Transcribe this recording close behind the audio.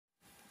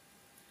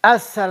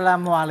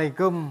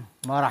Assalamualaikum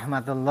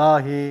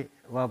warahmatullahi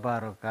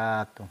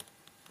wabarakatuh.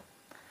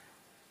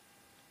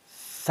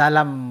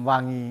 Salam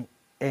wangi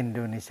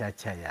Indonesia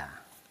Jaya.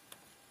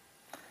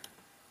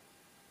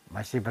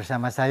 Masih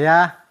bersama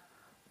saya,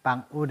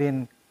 Pang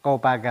Udin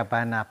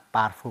Kopagabana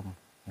Parfum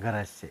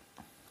Gresik.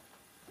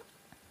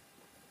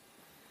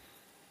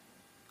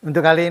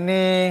 Untuk kali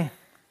ini,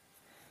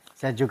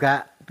 saya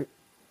juga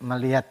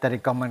melihat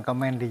dari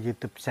komen-komen di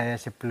YouTube saya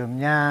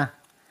sebelumnya,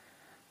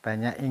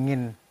 banyak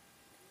ingin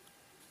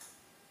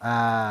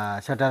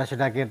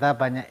saudara-saudara kita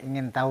banyak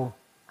ingin tahu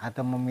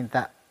atau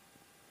meminta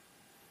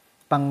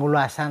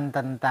pengulasan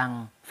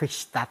tentang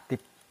Vixtative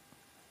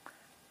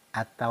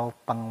atau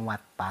penguat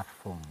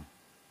parfum.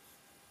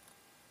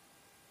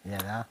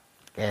 Ya, toh?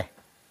 Oke.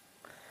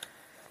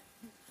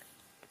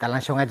 Kita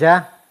langsung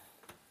aja.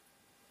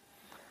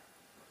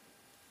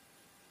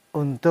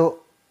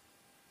 Untuk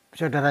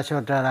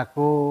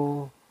saudara-saudaraku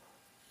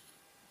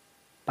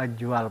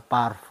penjual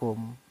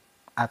parfum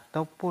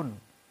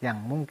ataupun yang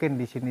mungkin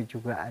di sini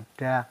juga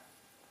ada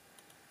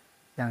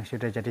yang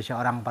sudah jadi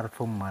seorang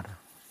parfumer.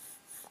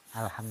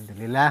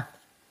 Alhamdulillah.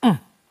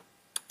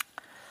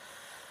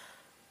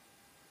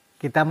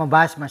 Kita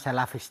membahas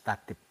masalah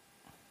Vixtative.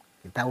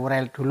 Kita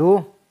urai dulu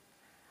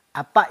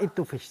apa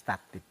itu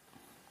Vixtative.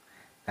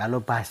 Kalau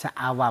bahasa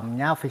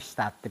awamnya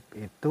Vixtative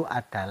itu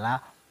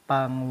adalah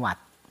penguat.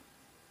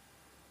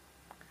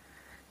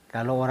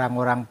 Kalau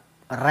orang-orang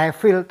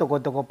refill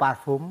toko-toko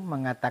parfum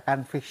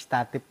mengatakan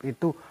Vixtative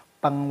itu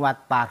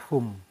penguat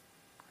parfum.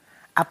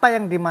 Apa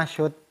yang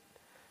dimaksud?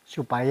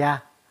 Supaya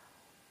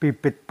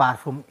bibit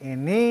parfum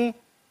ini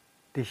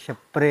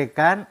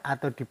dispraykan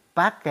atau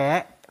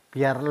dipakai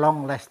biar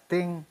long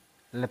lasting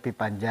lebih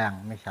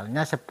panjang.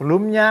 Misalnya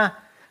sebelumnya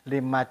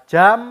 5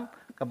 jam,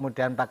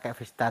 kemudian pakai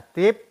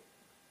Vixtative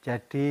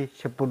jadi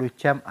 10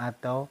 jam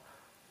atau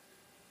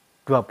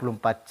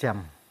 24 jam.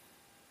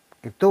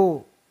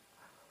 Itu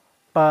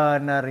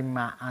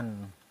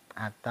penerimaan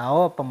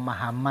atau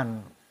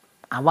pemahaman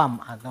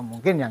awam atau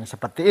mungkin yang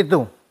seperti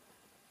itu.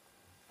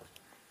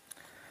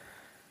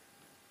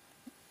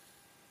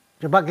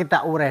 Coba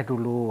kita urai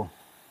dulu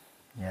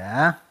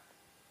ya.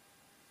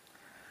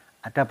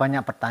 Ada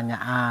banyak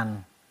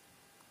pertanyaan.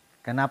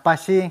 Kenapa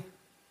sih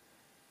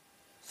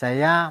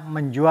saya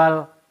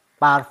menjual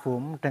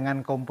parfum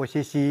dengan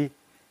komposisi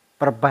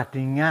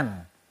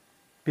perbandingan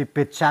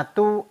bibit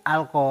 1,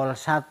 alkohol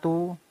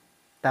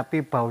 1,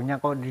 tapi baunya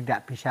kok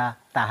tidak bisa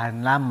tahan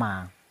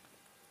lama?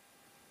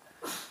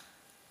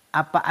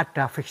 Apa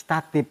ada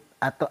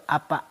Vixtative atau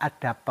apa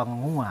ada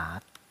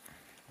penguat?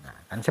 Nah,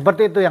 kan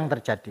seperti itu yang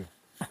terjadi.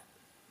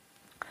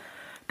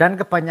 Dan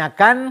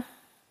kebanyakan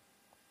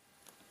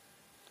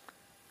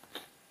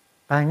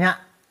banyak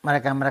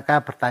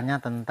mereka bertanya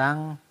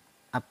tentang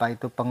apa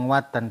itu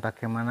penguat dan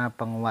bagaimana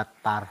penguat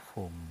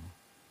parfum.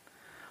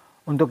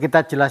 Untuk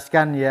kita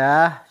jelaskan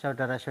ya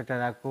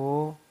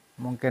saudara-saudaraku,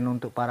 mungkin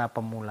untuk para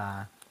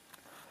pemula.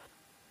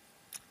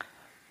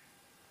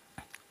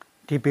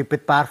 Di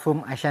bibit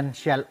parfum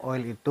essential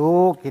oil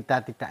itu kita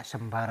tidak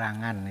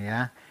sembarangan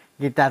ya.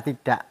 Kita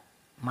tidak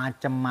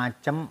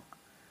macam-macam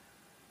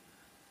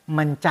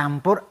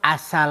mencampur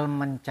asal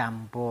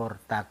mencampur.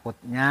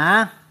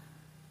 Takutnya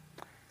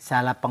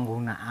salah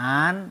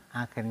penggunaan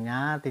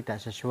akhirnya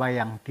tidak sesuai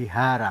yang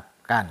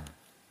diharapkan.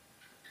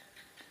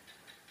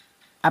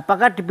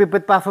 Apakah di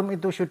bibit parfum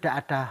itu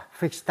sudah ada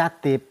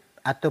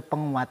Vixtative atau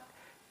penguat?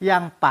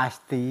 Yang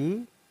pasti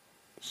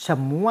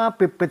semua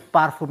bibit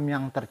parfum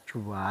yang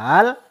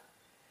terjual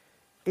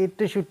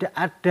itu sudah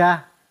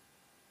ada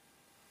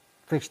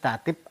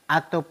Vixtative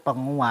atau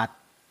penguat.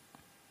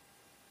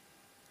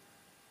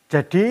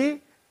 Jadi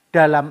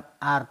dalam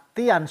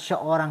artian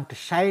seorang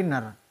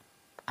desainer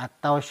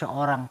atau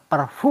seorang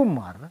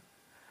perfumer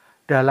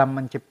dalam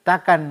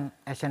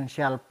menciptakan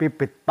esensial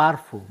bibit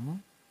parfum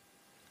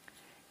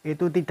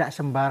itu tidak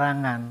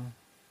sembarangan.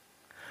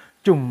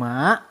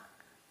 Cuma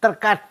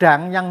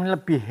terkadang yang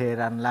lebih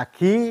heran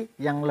lagi,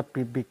 yang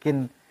lebih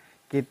bikin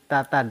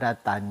kita tanda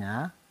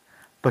tanya,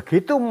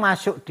 begitu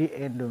masuk di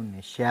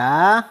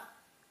Indonesia,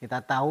 kita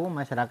tahu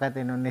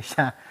masyarakat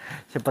Indonesia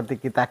seperti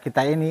kita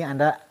ini,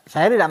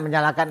 saya tidak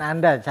menyalahkan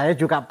Anda, saya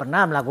juga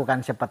pernah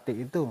melakukan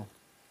seperti itu.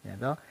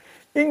 Ya,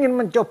 ingin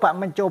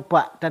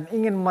mencoba dan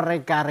ingin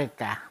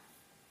mereka-reka.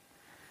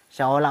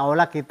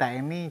 Seolah-olah kita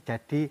ini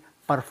jadi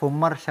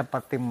parfumer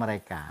seperti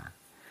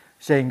mereka.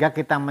 Sehingga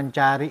kita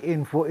mencari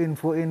info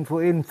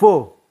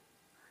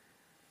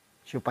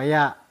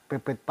supaya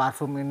bibit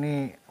parfum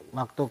ini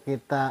waktu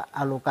kita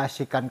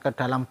alokasikan ke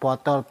dalam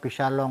botol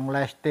bisa long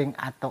lasting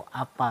atau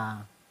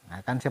apa. Nah,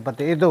 kan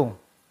seperti itu.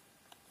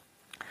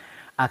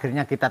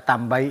 Akhirnya kita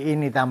tambah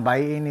ini.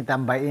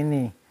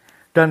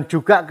 Dan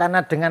juga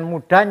karena dengan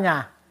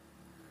mudahnya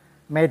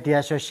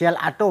media sosial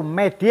atau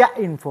media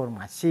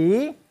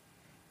informasi,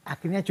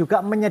 akhirnya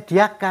juga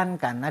menyediakan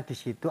karena di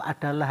situ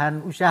ada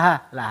lahan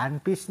usaha, lahan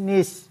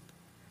bisnis.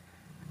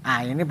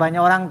 Nah, ini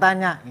banyak orang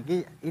tanya,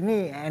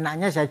 ini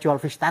enaknya saya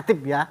jual Vixtative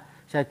ya,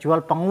 saya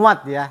jual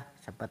penguat ya,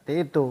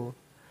 seperti itu.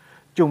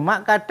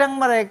 Cuma kadang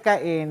mereka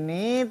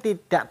ini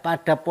tidak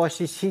pada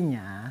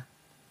posisinya,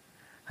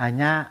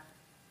 hanya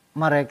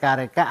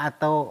mereka-reka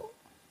atau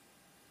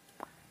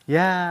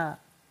ya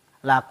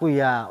laku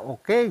ya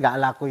oke, nggak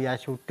laku ya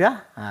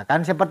sudah. Nah,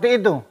 kan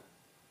seperti itu.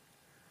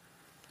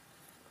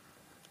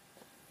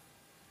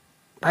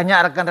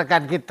 Banyak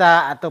rekan-rekan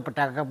kita atau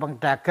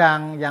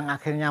pedagang-pedagang yang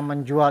akhirnya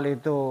menjual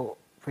itu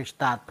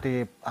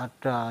Vixtative,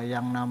 ada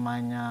yang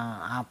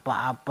namanya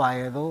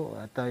apa-apa itu,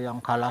 ada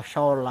yang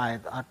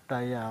galasolite, ada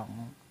yang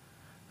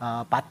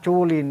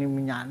patchouli,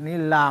 minyak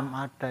nilam,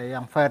 ada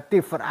yang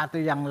vetiver atau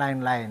yang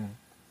lain-lain.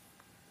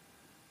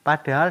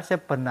 Padahal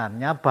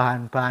sebenarnya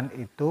bahan-bahan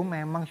itu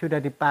memang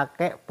sudah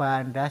dipakai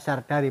bahan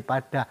dasar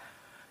daripada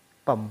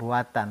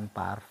pembuatan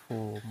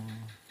parfum.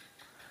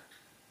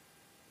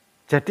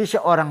 Jadi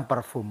seorang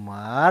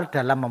parfumer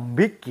dalam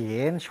membuat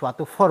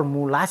suatu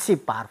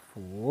formulasi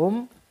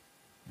parfum,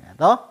 ya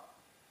toh,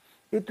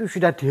 itu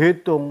sudah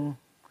dihitung.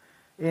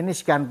 Ini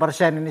sekian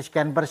persen, ini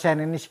sekian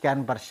persen, ini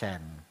sekian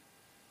persen.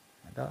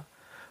 Ya toh.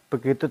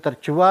 Begitu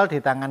terjual di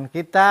tangan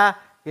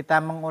kita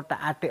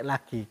mengotak-atik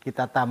lagi.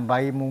 Kita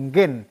tambahi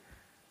mungkin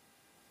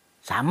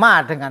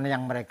sama dengan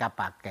yang mereka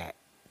pakai.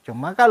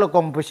 Cuma kalau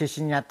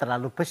komposisinya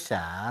terlalu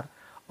besar,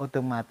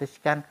 otomatis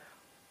kan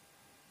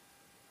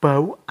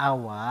bau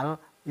awal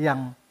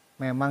yang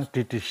memang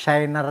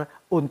didesainer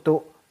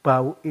untuk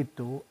bau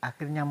itu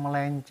akhirnya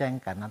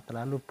melenceng karena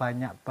terlalu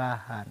banyak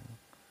bahan.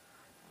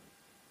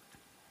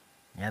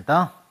 Ya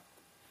toh?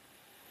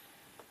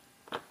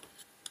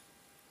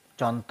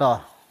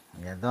 Contoh,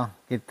 ya toh,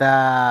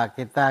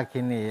 kita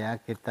gini ya,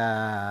 kita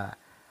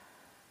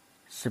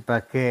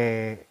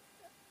sebagai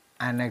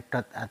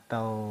anekdot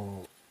atau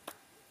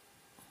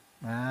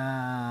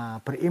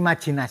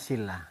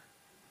berimajinasilah.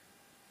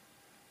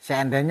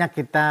 Seandainya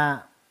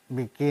kita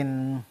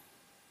bikin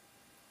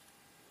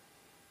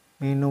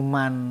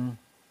minuman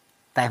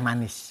teh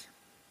manis,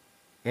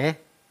 oke?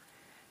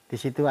 Di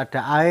situ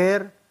ada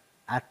air,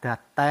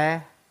 ada teh,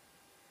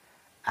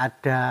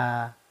 ada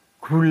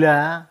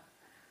gula,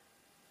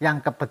 yang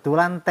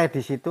kebetulan teh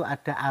di situ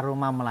ada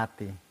aroma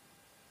melati,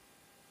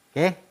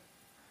 oke?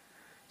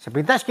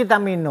 Sepintas kita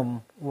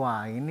minum,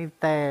 wah ini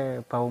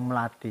teh bau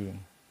melati.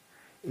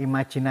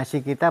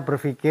 Imajinasi kita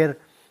berpikir,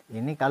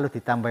 ini kalau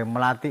ditambah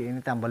melati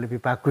ini tambah lebih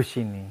bagus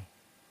ini.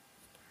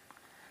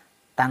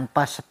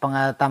 Tanpa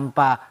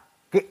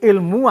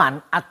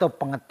keilmuan atau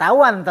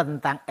pengetahuan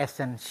tentang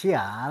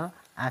esensial,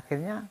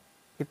 akhirnya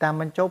kita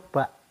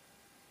mencoba.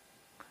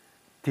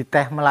 Di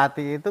teh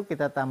melati itu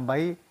kita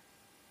tambahi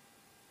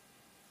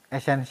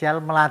esensial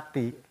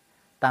melati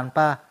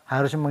tanpa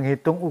harus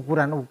menghitung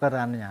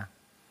ukuran-ukurannya.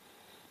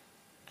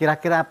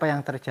 Kira-kira apa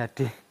yang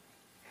terjadi?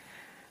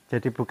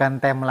 Jadi bukan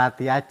teh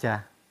melati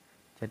aja.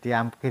 Jadi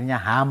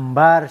akhirnya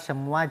hambar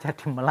semua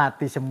jadi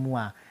melati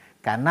semua.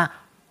 Karena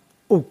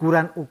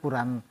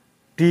ukuran-ukuran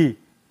di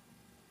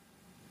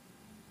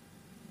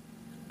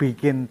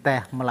bikin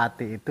teh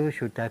melati itu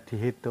sudah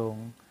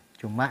dihitung.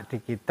 Cuma di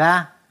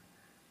kita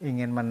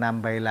ingin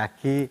menambah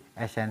lagi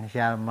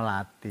esensial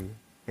melati.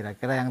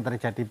 Kira-kira yang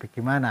terjadi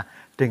bagaimana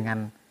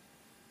dengan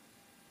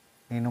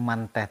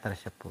minuman teh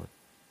tersebut.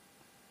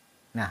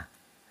 Nah,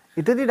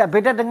 itu tidak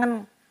beda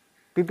dengan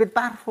bibit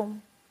parfum.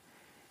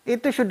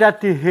 Itu sudah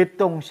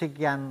dihitung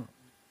sekian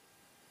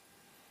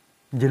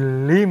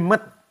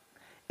jelimet.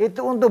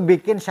 Itu untuk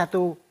bikin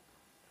satu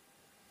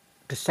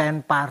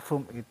desain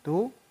parfum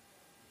itu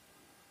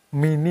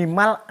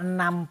minimal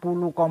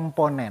 60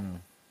 komponen.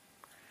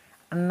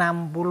 60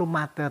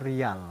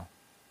 material.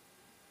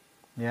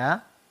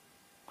 Ya.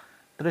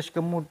 Terus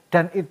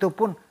kemudian itu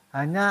pun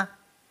hanya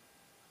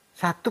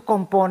satu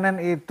komponen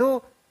itu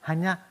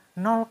hanya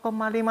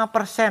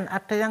 0,5%,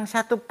 ada yang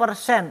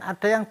 1%,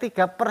 ada yang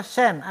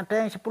 3%, ada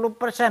yang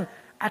 10%,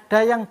 ada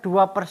yang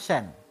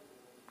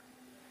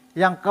 2%.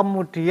 Yang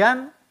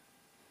kemudian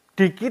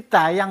di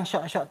kita yang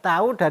sok-sok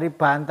tahu dari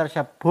bahan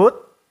tersebut,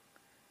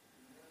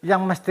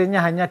 yang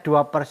mestinya hanya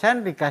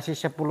 2% dikasih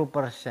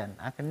 10%.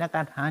 Akhirnya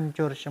kan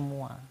hancur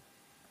semua.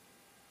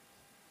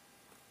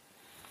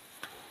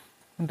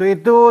 Untuk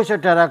itu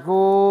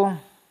saudaraku,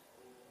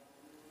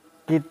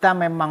 kita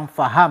memang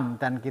paham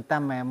dan kita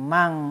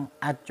memang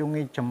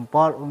acungi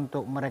jempol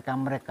untuk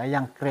mereka-mereka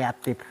yang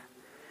kreatif.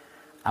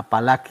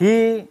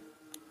 Apalagi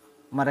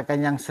mereka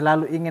yang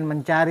selalu ingin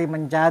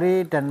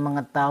mencari dan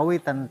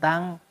mengetahui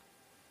tentang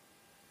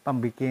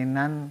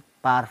pembikinan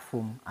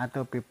parfum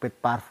atau bibit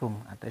parfum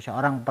atau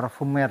seorang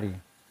parfumeri.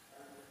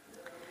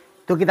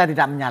 Itu kita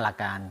tidak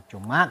menyalahkan,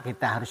 cuma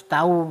kita harus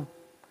tahu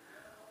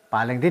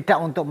paling tidak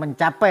untuk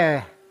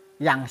mencapai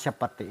yang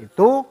seperti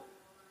itu,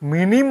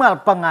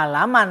 minimal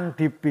pengalaman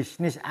di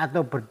bisnis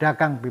atau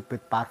berdagang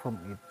bibit parfum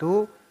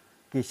itu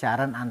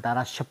kisaran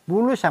antara 10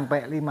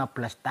 sampai 15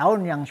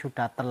 tahun yang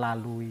sudah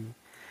terlalui.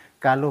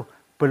 Kalau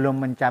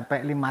belum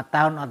mencapai 5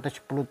 tahun atau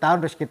 10 tahun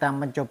terus kita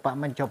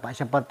mencoba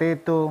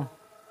seperti itu,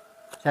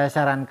 saya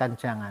sarankan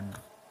jangan.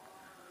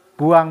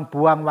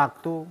 Buang-buang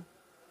waktu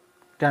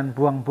dan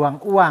buang-buang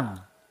uang.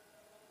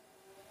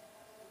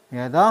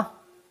 Ya toh?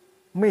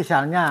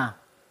 Misalnya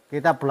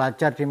Kita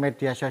belajar di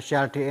media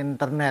sosial, di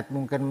internet,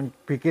 mungkin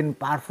bikin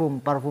parfum.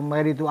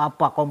 Parfumer itu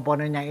apa,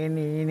 komponennya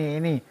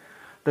ini.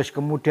 Terus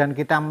kemudian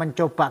kita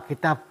mencoba,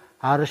 kita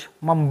harus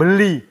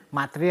membeli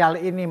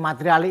material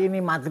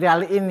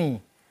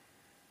ini.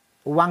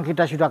 Uang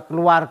kita sudah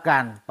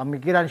keluarkan,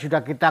 pemikiran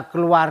sudah kita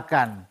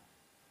keluarkan.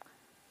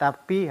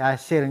 Tapi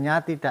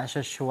hasilnya tidak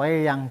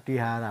sesuai yang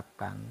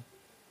diharapkan.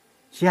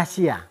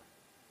 Sia-sia.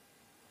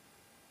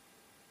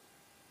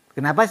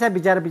 Kenapa saya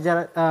bisa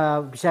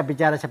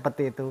bicara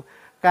seperti itu?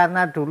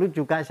 Karena dulu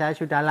juga saya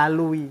sudah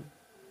lalui.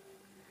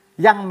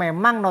 Yang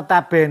memang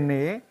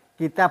notabene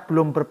kita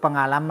belum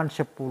berpengalaman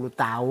 10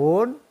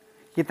 tahun.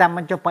 Kita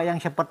mencoba yang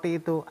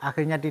seperti itu.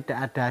 Akhirnya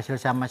tidak ada hasil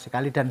sama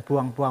sekali dan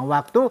buang-buang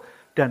waktu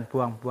dan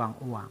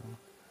buang-buang uang.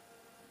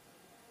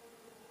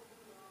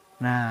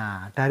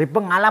 Nah, dari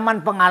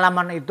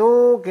pengalaman-pengalaman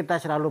itu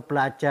kita selalu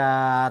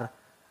belajar.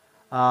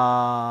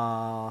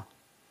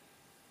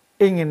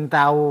 Ingin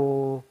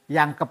tahu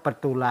yang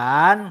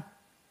kebetulan,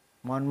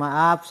 mohon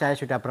maaf saya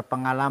sudah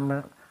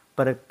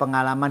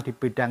berpengalaman di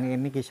bidang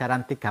ini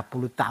kisaran 30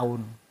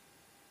 tahun.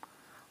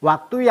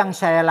 Waktu yang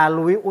saya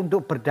lalui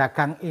untuk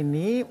berdagang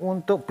ini,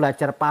 untuk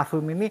belajar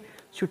parfum ini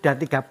sudah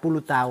 30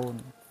 tahun.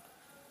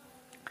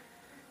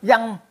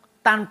 Yang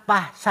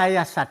tanpa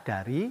saya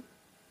sadari,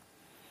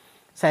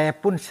 saya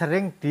pun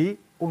sering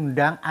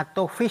diundang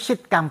atau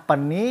visit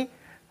company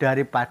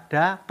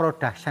daripada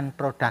production.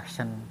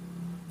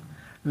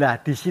 Nah,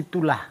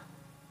 disitulah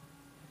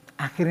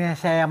akhirnya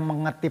saya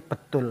mengerti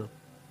betul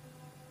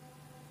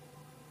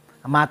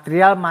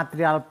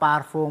material-material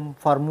parfum,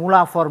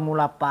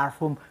 formula-formula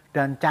parfum,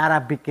 dan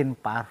cara bikin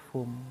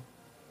parfum.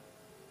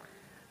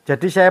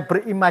 Jadi saya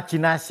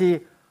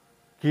berimajinasi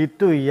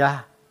gitu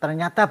ya,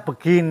 ternyata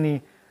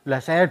begini.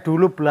 Lah saya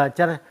dulu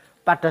belajar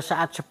pada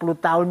saat 10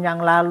 tahun yang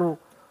lalu.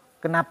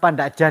 Kenapa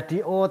enggak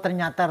jadi? Oh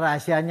ternyata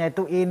rahasianya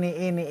itu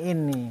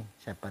ini.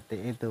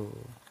 Seperti itu.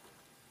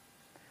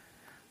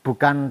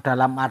 Bukan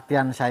dalam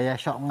artian saya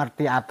sok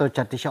ngerti atau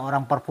jadi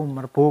seorang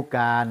parfumer,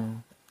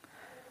 bukan.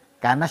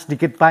 Karena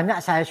sedikit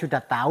banyak saya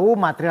sudah tahu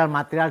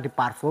material-material di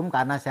parfum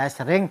karena saya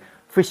sering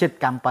visit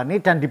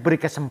company dan diberi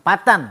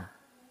kesempatan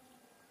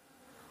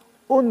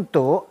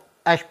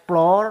untuk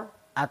explore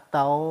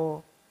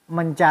atau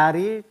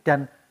mencari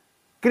dan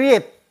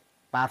create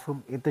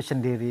parfum itu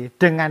sendiri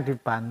dengan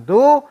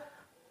dibantu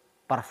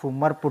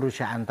parfumer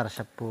perusahaan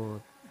tersebut.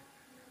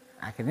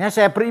 Akhirnya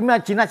saya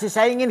berimajinasi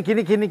saya ingin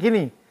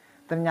gini.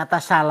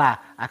 Ternyata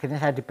salah. Akhirnya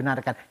saya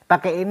dibenarkan.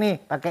 Pakai ini.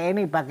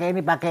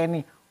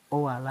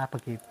 Oh alah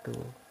begitu.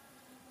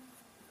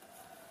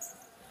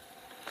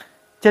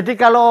 Jadi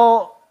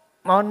kalau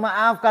mohon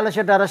maaf kalau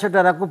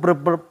saudara-saudaraku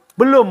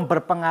belum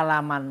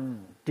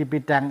berpengalaman di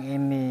bidang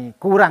ini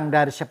kurang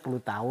dari 10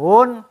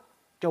 tahun,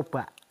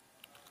 coba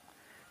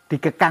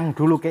dikekang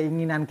dulu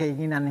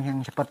keinginan-keinginan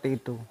yang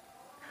seperti itu.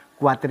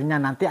 Khawatirnya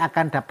nanti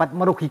akan dapat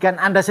merugikan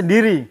Anda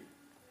sendiri.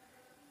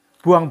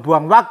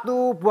 Buang-buang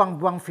waktu,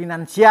 buang-buang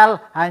finansial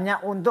hanya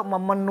untuk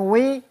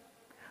memenuhi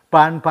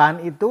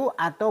bahan-bahan itu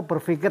atau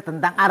berpikir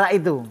tentang arah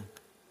itu.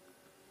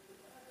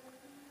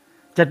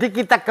 Jadi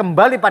kita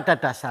kembali pada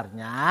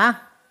dasarnya,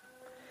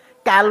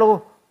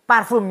 kalau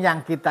parfum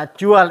yang kita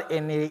jual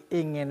ini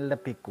ingin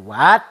lebih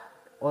kuat,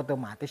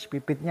 otomatis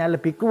bibitnya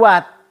lebih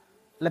kuat,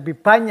 lebih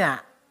banyak,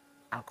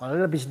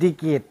 alkoholnya lebih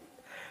sedikit.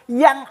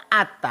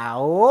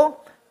 Atau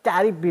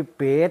cari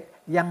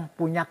bibit yang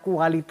punya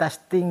kualitas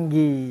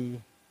tinggi.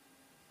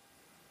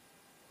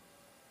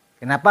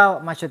 Kenapa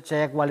maksud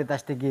saya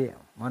kualitas tinggi?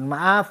 Mohon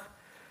maaf,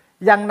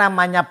 yang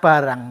namanya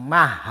barang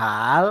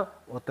mahal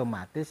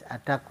otomatis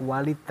ada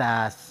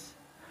kualitas.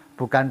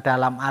 Bukan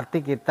dalam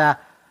arti kita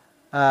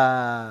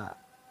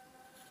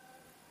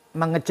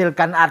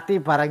mengecilkan arti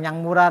barang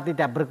yang murah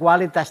tidak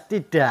berkualitas,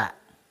 tidak.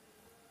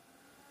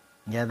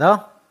 Ya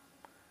toh?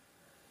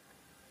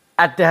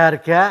 Ada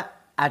harga,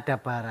 ada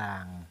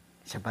barang.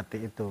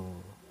 Seperti itu.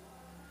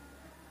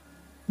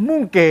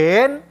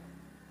 Mungkin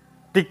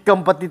di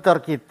kompetitor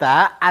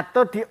kita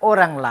atau di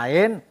orang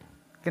lain,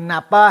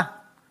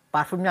 kenapa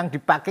parfum yang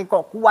dipakai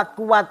kok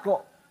kuat-kuat,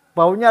 kok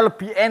baunya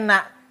lebih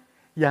enak?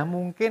 Ya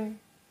mungkin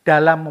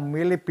dalam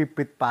memilih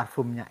bibit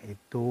parfumnya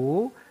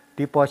itu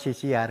di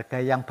posisi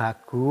harga yang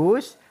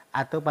bagus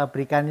atau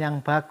pabrikan yang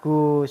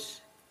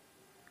bagus.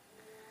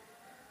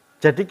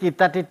 Jadi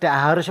kita tidak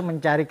harus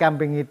mencari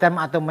kambing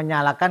hitam atau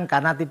menyalahkan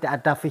karena tidak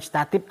ada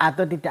Vixtative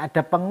atau tidak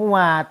ada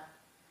penguat.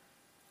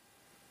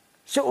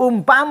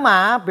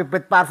 Seumpama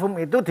bibit parfum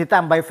itu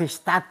ditambah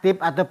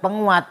Vixtative atau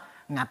penguat,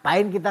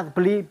 ngapain kita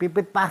beli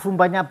bibit parfum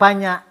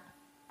banyak-banyak?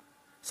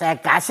 Saya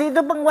kasih itu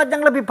penguat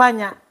yang lebih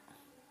banyak.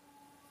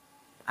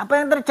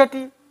 Apa yang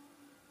terjadi?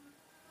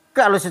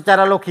 Kalau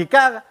secara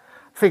logika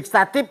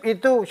Vixtative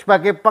itu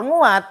sebagai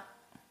penguat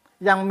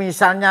yang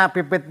misalnya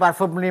bibit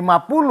parfum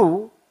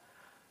 50,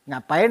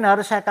 ngapain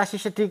harus saya kasih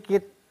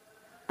sedikit?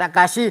 Tak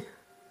kasih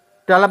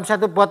dalam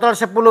satu botol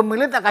 10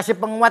 mili, tak kasih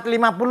penguat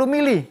 50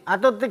 mili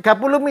atau 30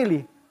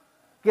 mili.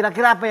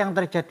 Kira-kira apa yang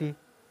terjadi?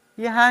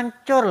 Ya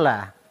hancur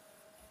lah.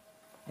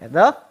 Ya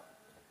toh?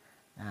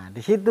 Nah di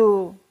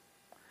situ.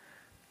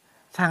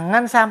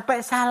 Jangan sampai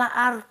salah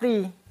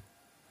arti.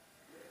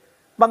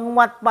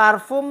 Penguat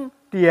parfum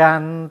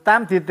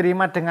dihantam,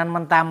 diterima dengan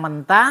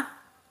mentah-mentah.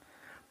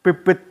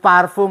 Bibit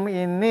parfum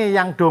ini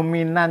yang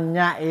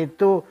dominannya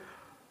itu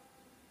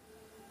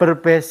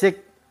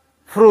berbasic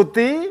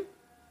fruity.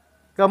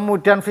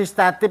 Kemudian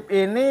Vixtative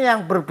ini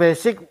yang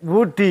berbasic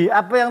woody.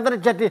 Apa yang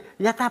terjadi?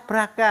 Ya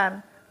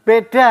tabrakan.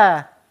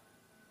 Beda.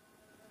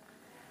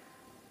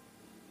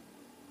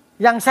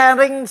 Yang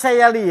sering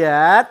saya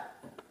lihat,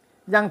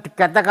 yang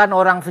dikatakan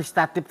orang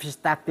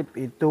Vixtative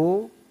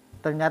itu,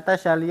 ternyata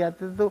saya lihat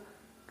itu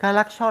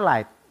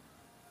galaxolide.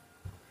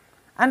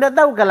 Anda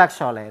tahu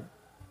galaxolide?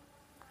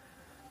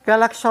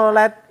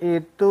 Galaxolide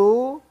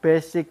itu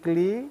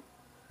basically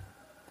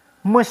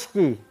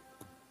musky.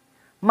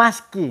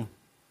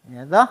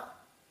 Ya toh?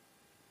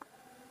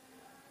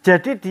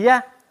 Jadi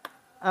dia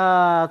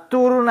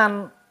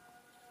turunan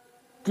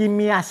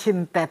kimia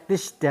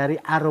sintetis dari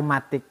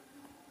aromatik.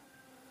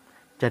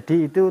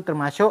 Jadi itu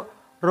termasuk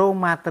raw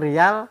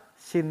material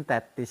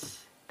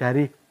sintetis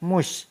dari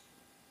mus.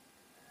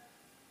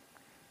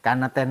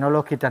 Karena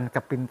teknologi dan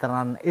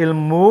kepintaran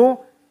ilmu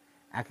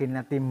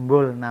akhirnya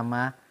timbul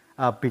nama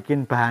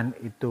bikin bahan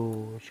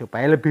itu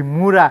supaya lebih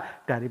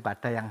murah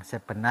daripada yang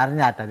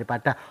sebenarnya,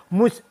 daripada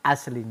mus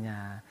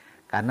aslinya.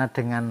 Karena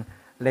dengan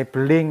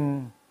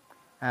labeling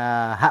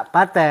hak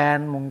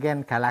paten,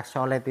 mungkin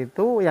galaxolide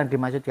itu, yang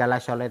dimaksud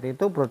galaxolide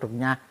itu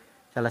produknya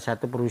salah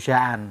satu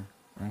perusahaan.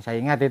 Yang saya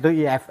ingat itu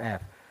IFF.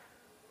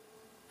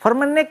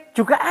 Formenik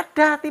juga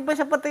ada tipe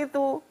seperti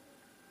itu.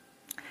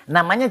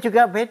 Namanya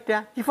juga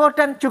beda.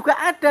 Givaudan juga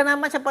ada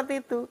nama seperti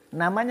itu.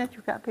 Namanya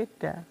juga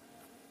beda.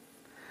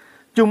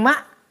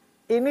 Cuma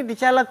ini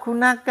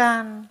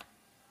disalahgunakan.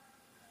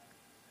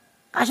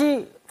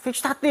 Kasih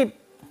Vixtative.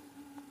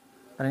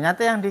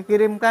 Ternyata yang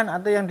dikirimkan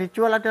atau yang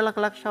dijual adalah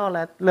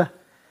galaxolide. Loh,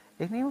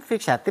 ini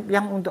Vixtative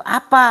yang untuk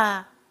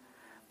apa?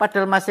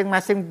 Padahal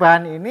masing-masing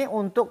bahan ini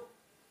untuk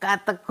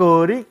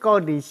kategori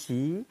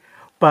kondisi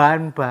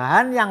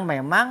bahan-bahan yang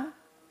memang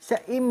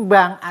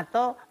seimbang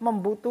atau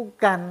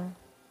membutuhkan.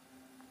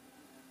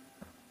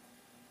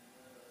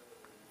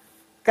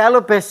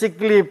 Kalau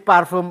basically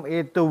parfum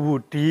itu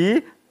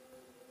woody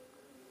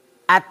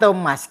atau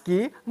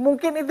musky,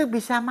 mungkin itu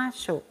bisa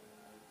masuk.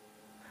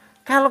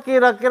 Kalau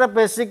kira-kira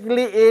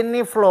basically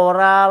ini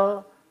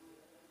floral,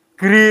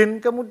 green,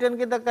 kemudian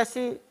kita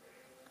kasih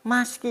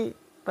musky,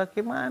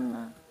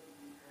 bagaimana?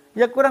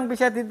 Ya kurang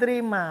bisa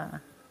diterima.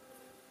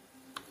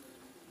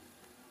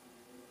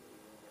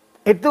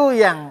 Itu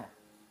yang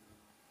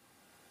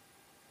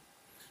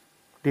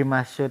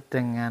dimaksud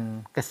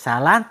dengan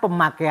kesalahan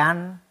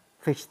pemakaian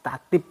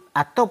Vixtative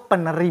atau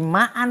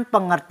penerimaan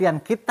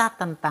pengertian kita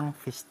tentang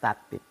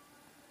Vixtative.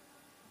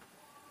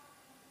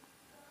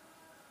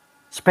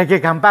 Sebagai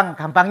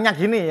gampangnya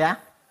gini ya.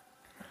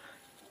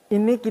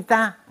 Ini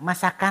kita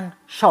masakan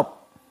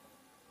sop.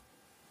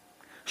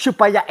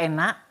 Supaya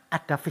enak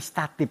ada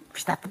Vixtative.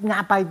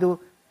 Vixtative-nya apa itu?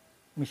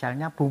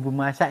 Misalnya bumbu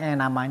masak yang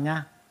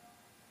namanya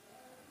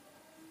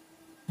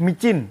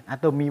micin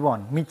atau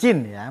miwon.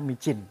 Micin ya,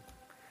 micin.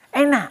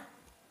 Enak.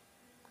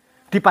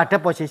 Di pada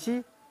posisi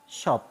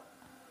sop.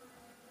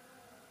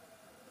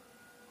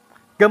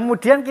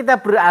 Kemudian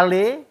kita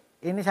beralih,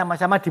 ini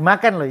sama-sama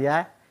dimakan loh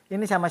ya.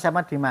 Ini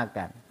sama-sama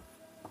dimakan.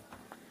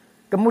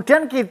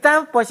 Kemudian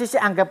kita posisi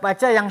anggap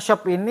aja yang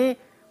sop ini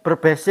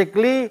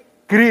berbasically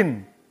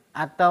green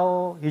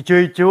atau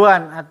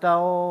hijau-hijauan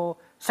atau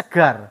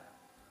segar.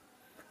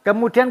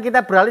 Kemudian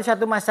kita beralih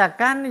satu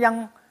masakan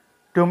yang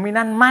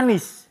dominan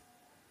manis.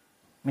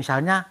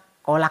 Misalnya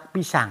kolak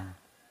pisang.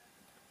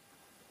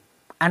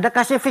 Anda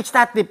kasih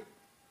Vixtative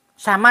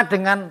sama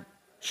dengan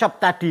sop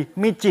tadi,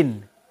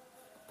 micin.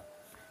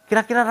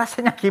 Kira-kira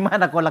rasanya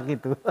gimana kolak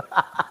itu?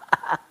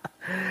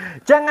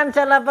 Jangan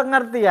salah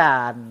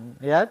pengertian,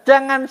 ya.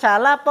 Jangan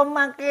salah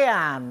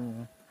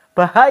pemakaian.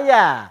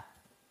 Bahaya.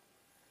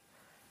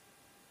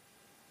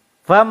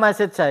 Paham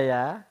maksud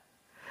saya?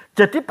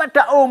 Jadi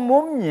pada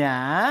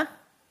umumnya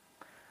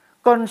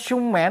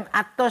konsumen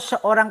atau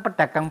seorang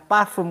pedagang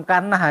parfum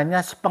karena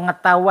hanya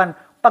pengetahuan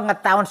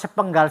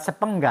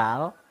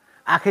sepenggal,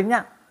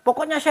 akhirnya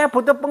pokoknya saya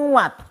butuh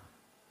penguat.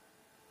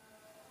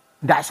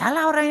 Tidak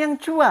salah orang yang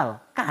jual,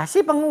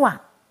 kasih penguat.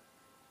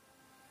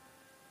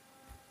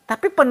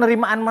 Tapi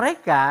penerimaan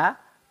mereka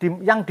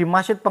yang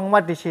dimaksud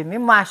penguat di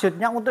sini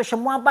maksudnya untuk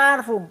semua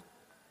parfum.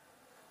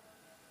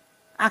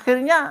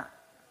 Akhirnya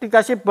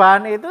dikasih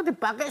bahan itu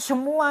dipakai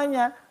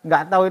semuanya.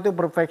 Nggak tahu itu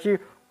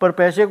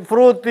berbasic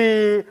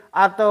fruity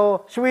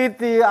atau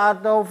sweetie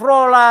atau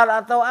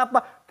floral atau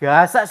apa.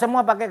 Gasak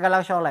semua pakai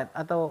galaxolide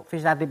atau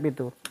Vixtative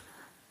itu.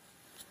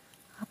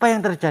 Apa yang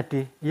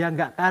terjadi? Ya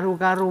nggak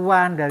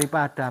karu-karuan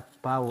daripada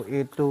bau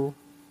itu.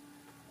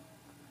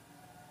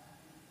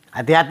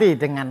 Hati-hati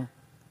dengan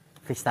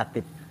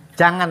Vixtative.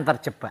 Jangan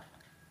terjebak.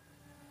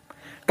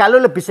 Kalau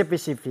lebih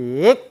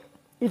spesifik,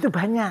 itu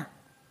banyak.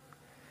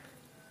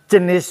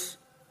 Jenis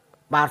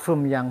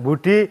parfum yang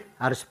woody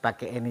harus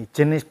pakai ini.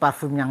 Jenis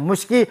parfum yang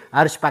musky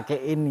harus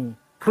pakai ini.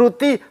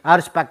 Fruity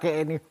harus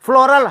pakai ini.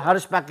 Floral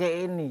harus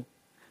pakai ini.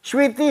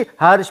 Sweetie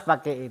harus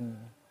pakai ini.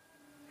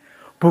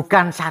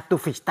 Bukan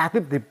satu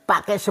Vixtative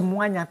dipakai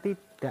semuanya,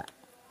 tidak.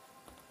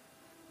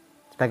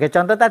 Sebagai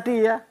contoh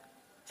tadi ya,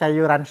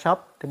 sayuran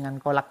sop dengan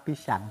kolak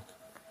pisang.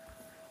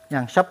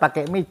 Yang sop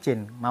pakai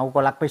micin, mau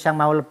kolak pisang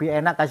mau lebih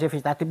enak kasih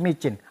Vixtative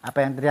micin.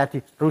 Apa yang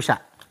terjadi?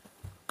 Rusak.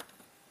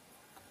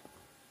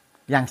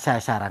 Yang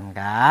saya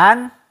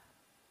sarankan,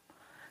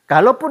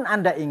 kalaupun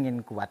Anda ingin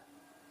kuat,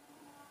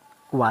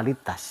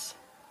 kualitas,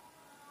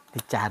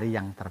 dicari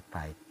yang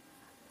terbaik.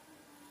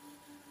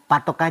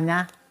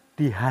 Patokannya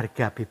di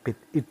harga bibit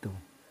itu.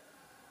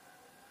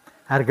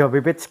 Harga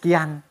bibit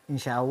sekian,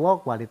 insya Allah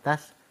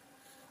kualitas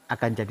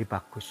akan jadi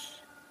bagus.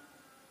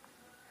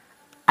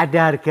 Ada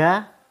harga,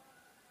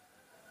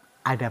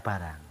 ada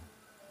barang.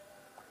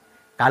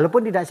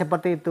 Kalaupun tidak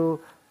seperti itu,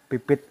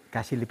 bibit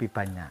kasih lebih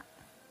banyak.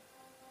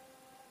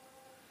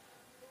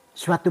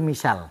 Suatu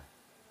misal,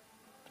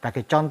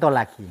 sebagai contoh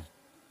lagi.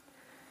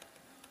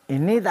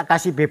 Ini tak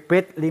kasih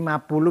bibit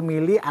 50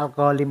 mili,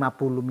 alkohol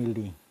 50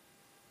 mili.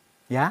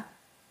 Ya.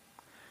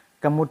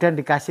 Kemudian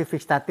dikasih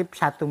Vixtative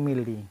 1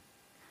 mili.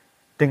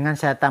 Dengan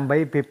saya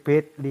tambahi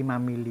bibit 5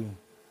 mili.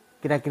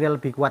 Kira-kira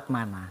lebih kuat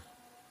mana?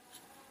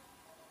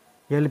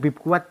 Ya lebih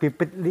kuat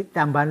bibit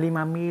tambahan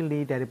 5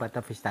 mili daripada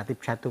Vixtative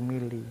 1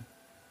 mili.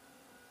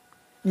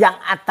 Yang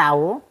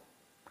atau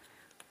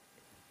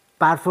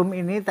parfum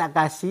ini tak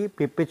kasih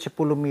bibit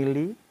 10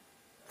 mili,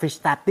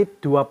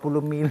 Vixtative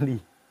 20 mili.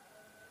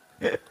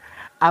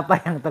 Apa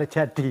yang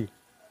terjadi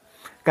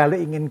kalau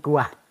ingin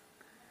kuat?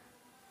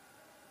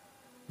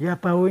 Ya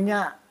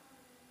baunya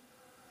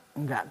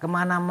enggak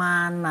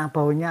kemana-mana,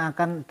 baunya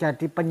akan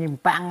jadi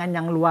penyimpangan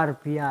yang luar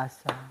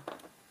biasa.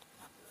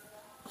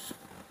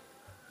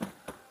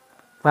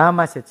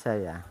 Paham maksud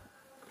saya?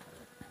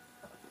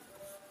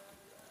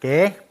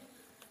 Oke,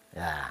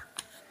 ya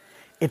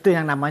itu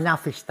yang namanya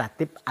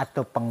Vixtative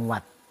atau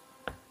penguat.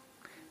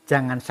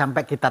 Jangan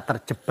sampai kita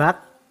terjebak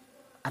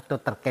atau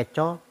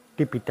terkecoh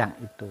di bidang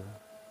itu.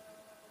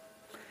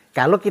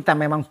 Kalau kita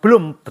memang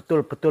belum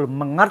betul-betul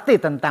mengerti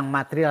tentang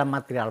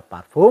material-material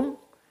parfum,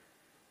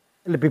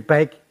 lebih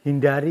baik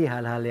hindari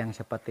hal-hal yang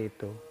seperti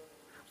itu.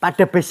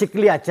 Pada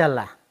basically aja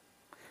lah,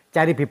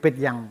 cari bibit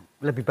yang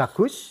lebih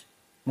bagus,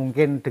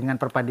 mungkin dengan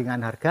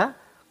perbandingan harga,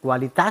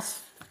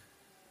 kualitas,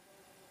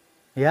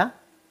 ya,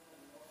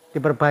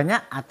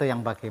 diperbanyak atau yang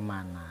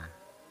bagaimana.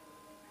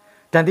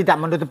 Dan tidak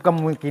menutup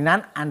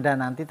kemungkinan Anda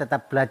nanti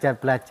tetap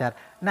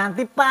belajar-belajar.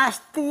 Nanti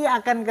pasti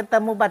akan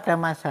ketemu pada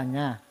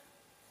masanya.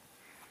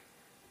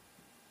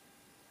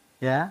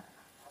 Ya.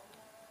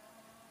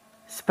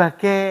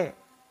 Sebagai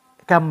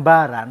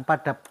gambaran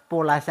pada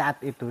pola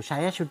saat itu,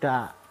 saya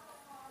sudah,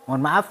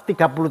 mohon maaf,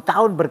 30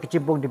 tahun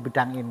berkecimpung di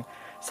bidang ini.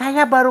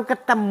 Saya baru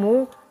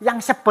ketemu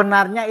yang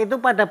sebenarnya itu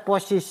pada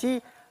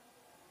posisi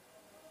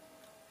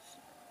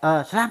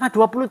selama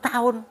 20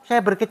 tahun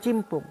saya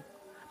berkecimpung.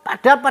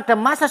 Padahal pada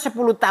masa 10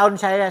 tahun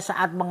saya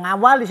saat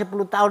mengawali 10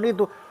 tahun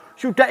itu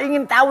sudah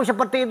ingin tahu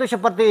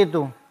seperti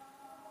itu.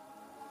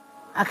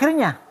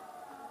 Akhirnya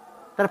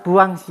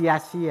terbuang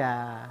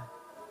sia-sia.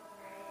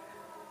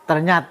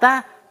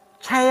 Ternyata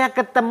saya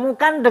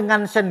ketemukan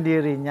dengan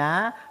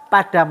sendirinya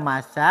pada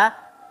masa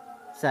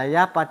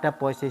saya pada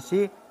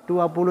posisi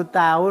 20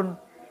 tahun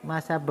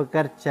masa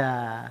bekerja.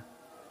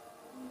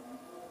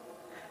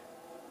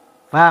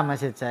 Paham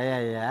maksud saya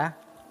ya?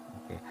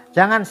 Oke.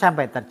 Jangan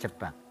sampai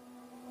terjebak.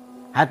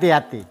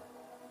 Hati-hati.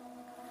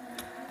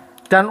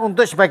 Dan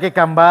untuk sebagai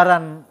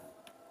gambaran,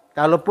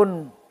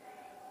 kalaupun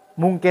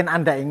mungkin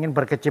Anda ingin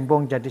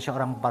berkecimpung jadi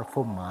seorang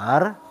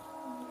parfumer,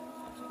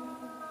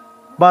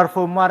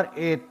 parfumer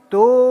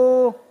itu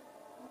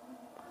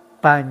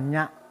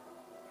banyak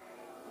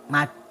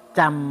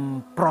macam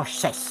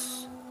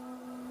proses.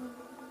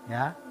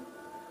 Ya.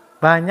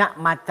 Banyak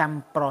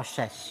macam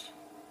proses.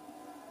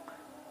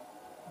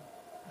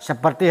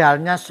 Seperti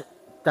halnya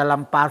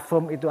dalam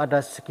parfum itu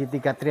ada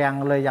segitiga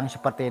triangle yang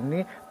seperti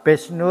ini,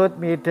 base note,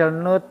 middle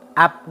note,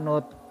 up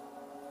note.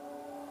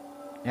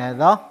 Ya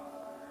toh?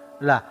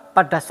 Lah,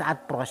 pada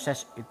saat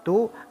proses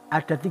itu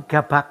ada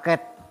 3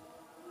 bucket.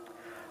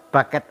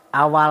 Bucket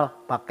awal,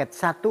 bucket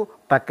 1,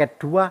 bucket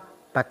 2,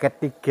 bucket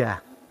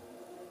 3.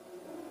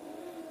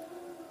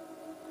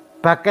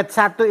 Bucket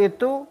 1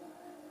 itu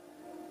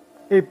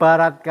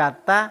ibarat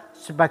kata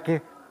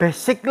sebagai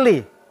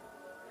basically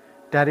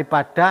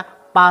daripada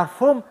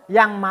parfum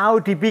yang mau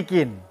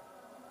dibikin.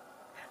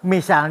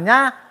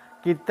 Misalnya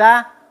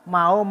kita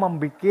mau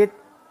membuat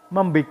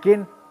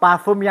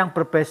parfum yang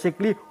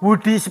berbasically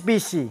woody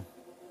species.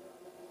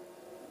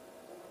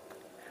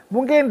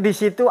 Mungkin di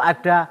situ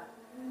ada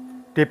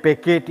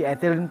DPG,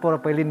 diethylene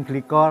propylene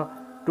glycol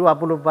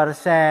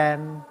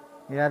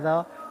 20%, ya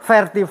toh,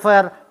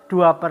 vetiver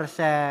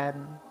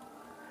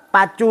 2%,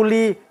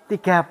 patchouli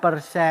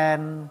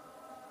 3%,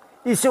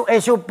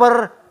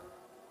 isu-super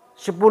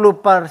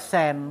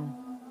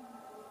 10%.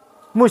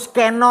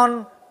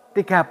 Muskenon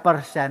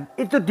 3%,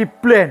 itu di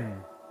blend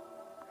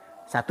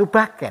 1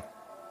 bucket.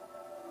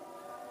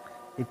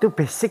 Itu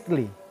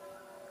basically.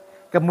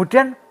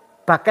 Kemudian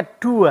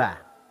bucket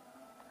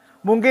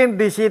 2. Mungkin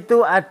di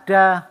situ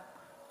ada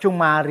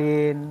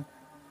cumarin,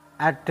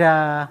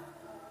 ada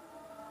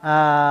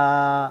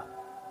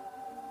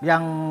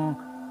yang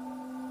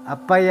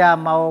apa ya,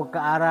 mau ke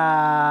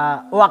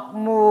arah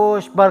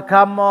wakmus,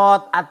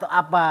 bergamot atau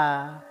apa,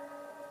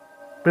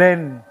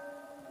 blend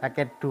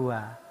paket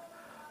 2.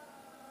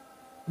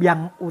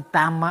 Yang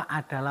utama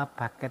adalah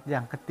paket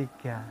yang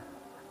ketiga.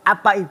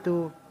 Apa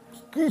itu?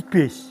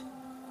 Kibis.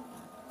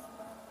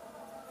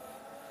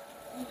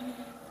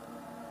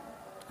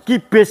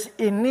 Kibis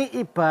ini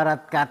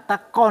ibarat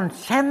kata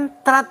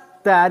konsentrat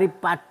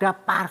daripada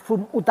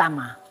parfum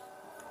utama.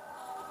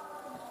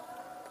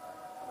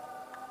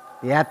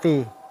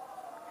 Hati-hati,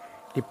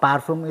 di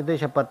parfum itu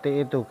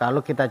seperti itu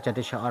kalau kita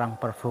jadi seorang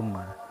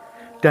parfumer.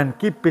 Dan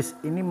kibis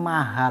ini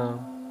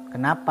mahal.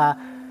 Kenapa?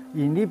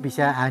 Ini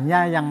bisa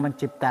hanya yang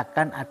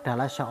menciptakan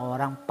adalah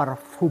seorang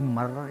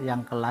parfumer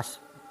yang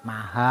kelas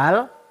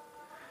mahal,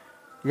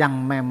 yang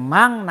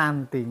memang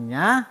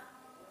nantinya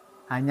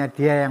hanya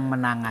dia yang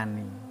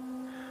menangani.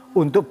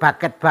 Untuk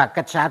bucket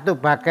 1,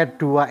 bucket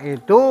 2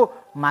 itu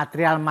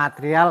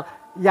material-material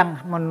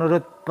yang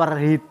menurut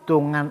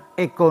perhitungan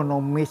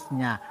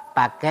ekonomisnya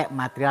pakai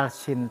material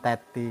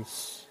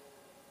sintetis.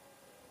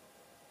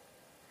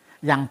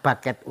 Yang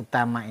bucket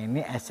utama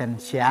ini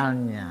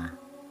esensialnya.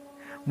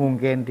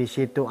 Mungkin di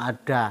situ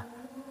ada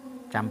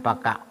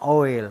cempaka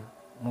oil,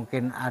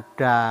 mungkin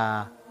ada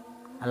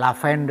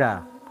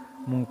lavender,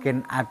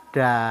 mungkin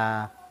ada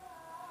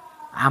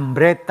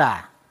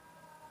ambretta,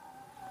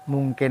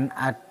 mungkin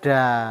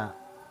ada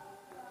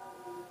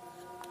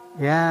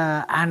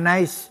ya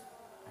anise,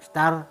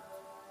 star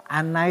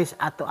anise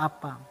atau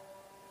apa,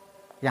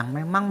 yang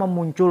memang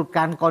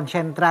memunculkan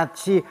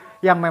konsentrasi,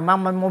 yang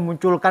memang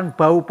memunculkan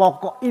bau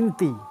pokok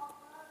inti.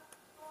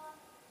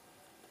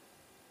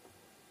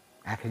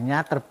 Akhirnya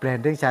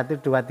terblending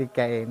 1, 2,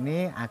 3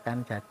 ini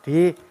akan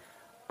jadi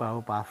bau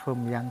parfum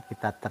yang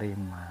kita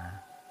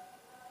terima.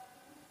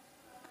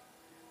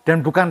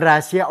 Dan bukan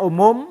rahasia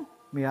umum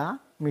ya,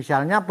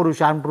 misalnya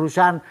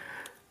perusahaan-perusahaan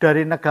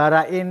dari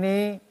negara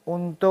ini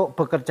untuk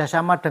bekerja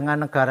sama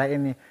dengan negara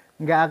ini,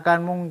 nggak akan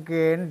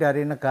mungkin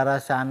dari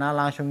negara sana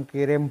langsung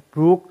kirim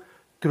book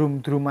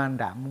drum-druman,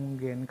 nggak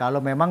mungkin.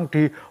 Kalau memang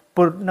di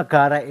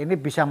negara ini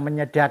bisa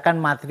menyediakan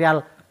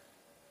material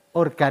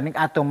organik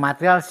atau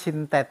material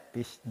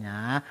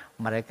sintetisnya,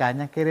 mereka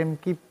hanya kirim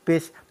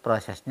kibis,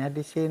 prosesnya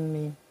di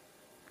sini.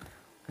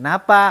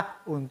 Kenapa?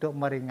 Untuk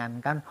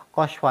meringankan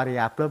kos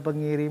variabel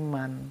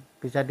pengiriman.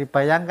 Bisa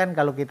dibayangkan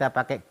kalau kita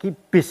pakai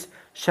kibis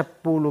 10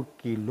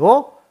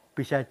 kilo,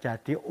 bisa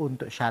jadi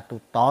untuk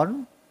 1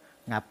 ton.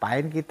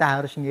 Ngapain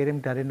kita harus ngirim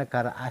dari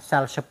negara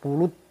asal 1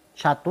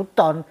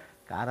 ton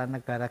ke arah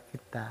negara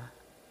kita?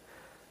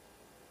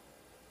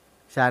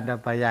 Bisa Anda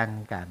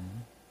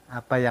bayangkan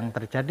apa yang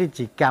terjadi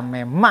jika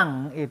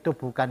memang itu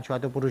bukan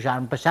suatu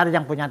perusahaan besar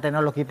yang punya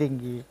teknologi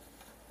tinggi.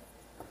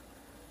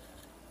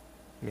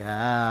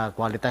 Ya,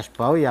 kualitas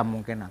bau ya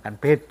mungkin akan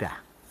beda.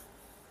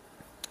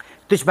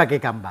 Itu sebagai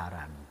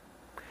gambaran.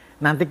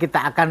 Nanti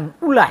kita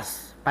akan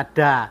ulas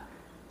pada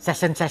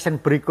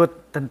session-session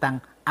berikut tentang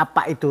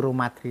apa itu raw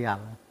material.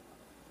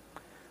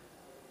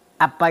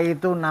 Apa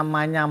itu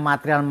namanya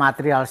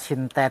material-material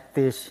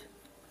sintetis,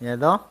 ya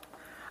toh?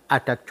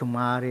 Ada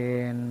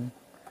cumarin,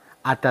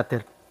 ada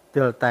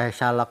delta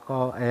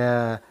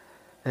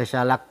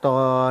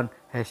hesalakton,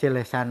 hesil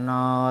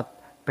hesanot,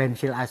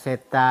 bensil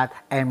asetat,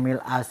 emil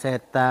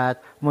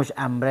asetat, mus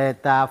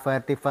ambretta,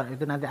 vetiver,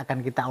 itu nanti akan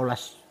kita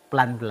ulas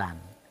pelan-pelan.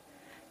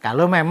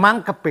 Kalau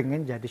memang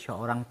kepingin jadi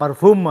seorang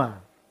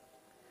parfumer.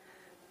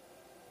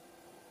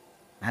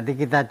 Nanti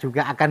kita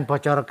juga akan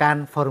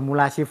bocorkan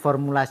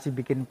formulasi-formulasi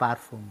bikin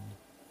parfum.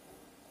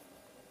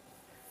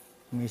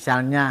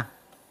 Misalnya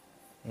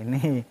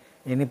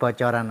ini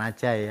bocoran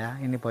aja ya,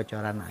 ini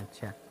bocoran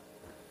aja.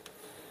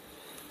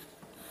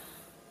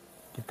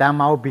 Kita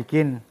mau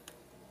bikin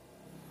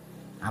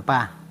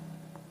apa?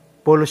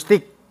 Polo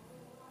stick,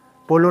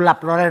 polo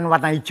lap Lauren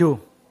warna hijau.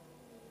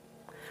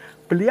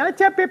 Beli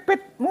aja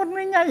pipet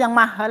murninya yang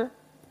mahal,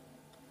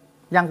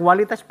 yang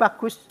kualitas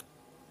bagus.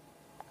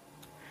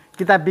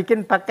 Kita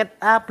bikin paket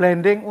A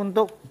blending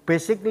untuk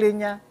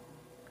basically-nya.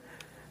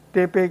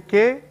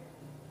 DPG,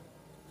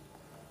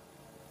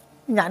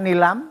 minyak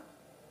nilam,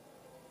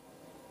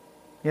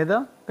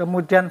 gitu.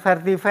 Kemudian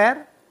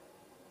vetiver,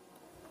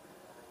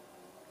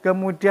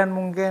 kemudian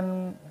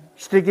mungkin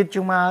sedikit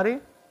cumari,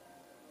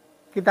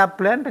 kita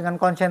blend dengan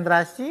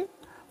konsentrasi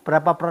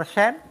berapa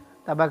persen,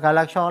 tambah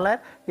galaksolet,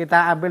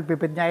 kita ambil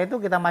bibitnya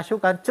itu, kita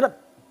masukkan, ceret.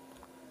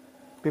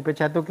 Bibit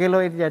 1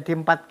 kilo ini jadi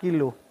 4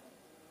 kilo.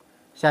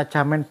 Saya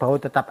jamin bau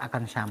tetap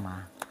akan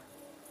sama.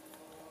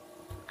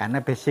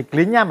 Karena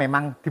basically-nya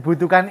memang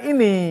dibutuhkan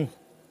ini.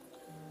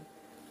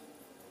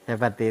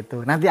 Seperti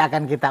itu. Nanti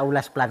akan kita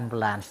ulas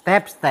pelan-pelan,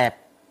 step-step.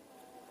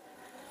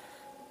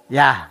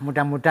 Ya,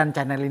 mudah-mudahan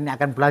channel ini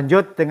akan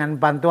berlanjut dengan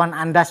bantuan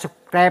Anda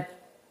subscribe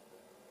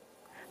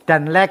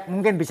dan like,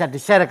 mungkin bisa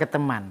di-share ke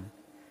teman.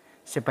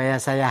 Supaya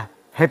saya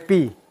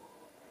happy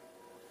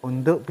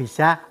untuk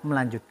bisa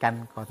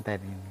melanjutkan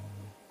konten ini.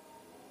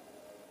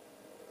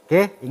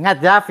 Oke, ingat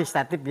ya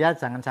Vixtative ya,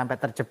 jangan sampai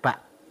terjebak.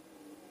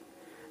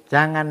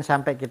 Jangan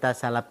sampai kita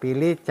salah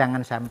pilih,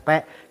 jangan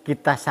sampai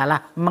kita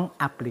salah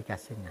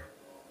mengaplikasinya.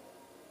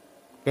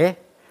 Oke,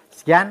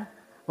 sekian.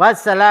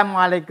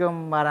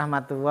 Wassalamualaikum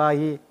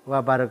warahmatullahi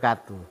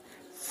wabarakatuh.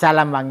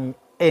 Salam wangi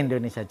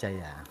Indonesia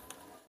Jaya.